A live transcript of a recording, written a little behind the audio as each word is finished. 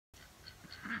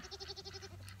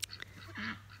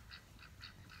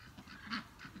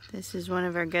This is one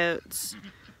of our goats,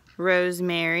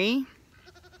 Rosemary.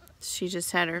 She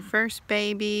just had her first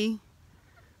baby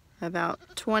about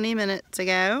 20 minutes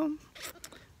ago.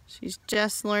 She's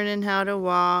just learning how to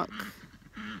walk.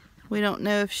 We don't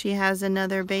know if she has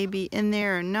another baby in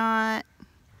there or not.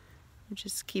 We're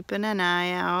just keeping an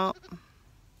eye out.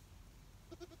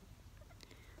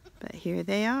 But here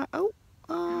they are. Oh,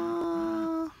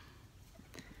 oh,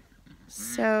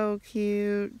 so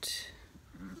cute.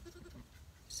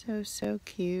 So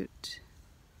cute.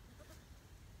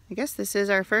 I guess this is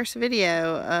our first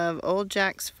video of Old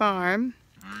Jack's farm.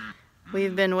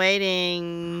 We've been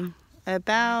waiting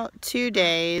about 2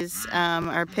 days.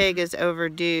 Our pig is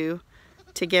overdue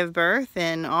to give birth,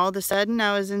 and all of a sudden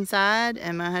I was inside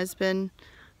and my husband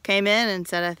came in and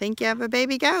said, "I think you have a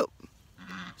baby goat."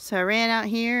 So I ran out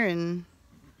here and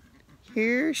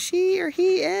here she or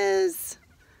he is.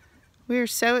 We are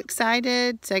so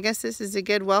excited. So I guess this is a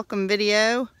good welcome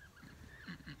video.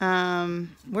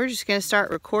 We're just going to start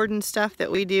recording stuff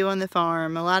that we do on the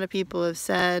farm. A lot of people have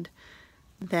said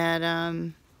that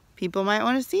people might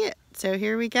want to see it. So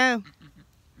here we go.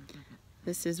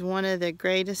 This is one of the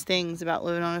greatest things about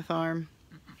living on a farm.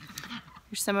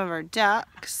 Here's some of our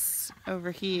ducks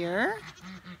over here.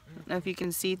 I don't know if you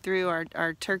can see through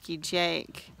our turkey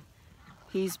Jake.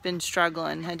 He's been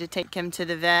struggling. Had to take him to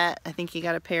the vet. I think he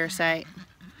got a parasite.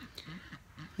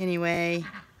 Anyway,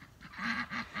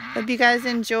 hope you guys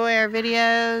enjoy our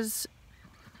videos.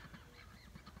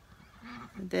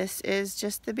 This is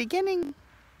just the beginning.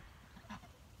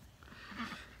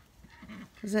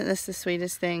 Isn't this the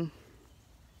sweetest thing?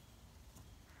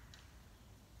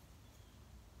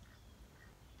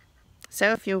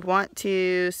 So if you want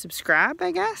to subscribe,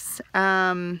 I guess,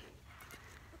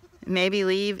 maybe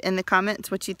leave in the comments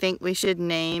what you think we should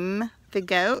name the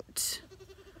goat.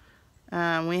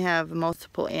 We have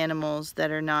multiple animals that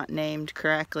are not named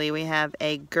correctly. We have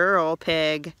a girl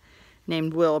pig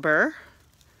named Wilbur.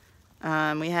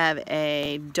 We have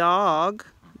a dog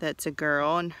that's a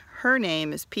girl, and her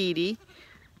name is Petey.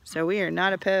 So we are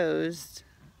not opposed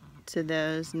to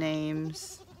those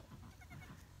names.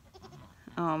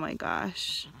 Oh my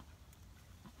gosh.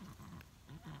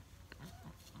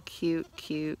 Cute,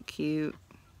 cute, cute.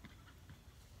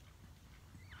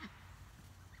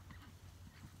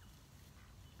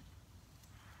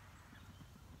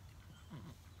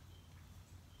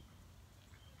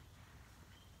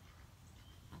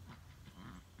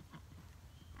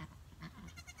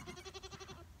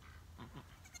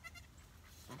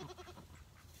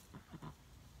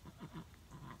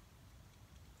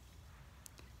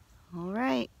 All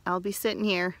right, I'll be sitting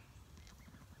here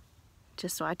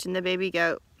just watching the baby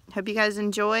goat. Hope you guys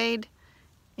enjoyed,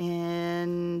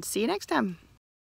 and see you next time.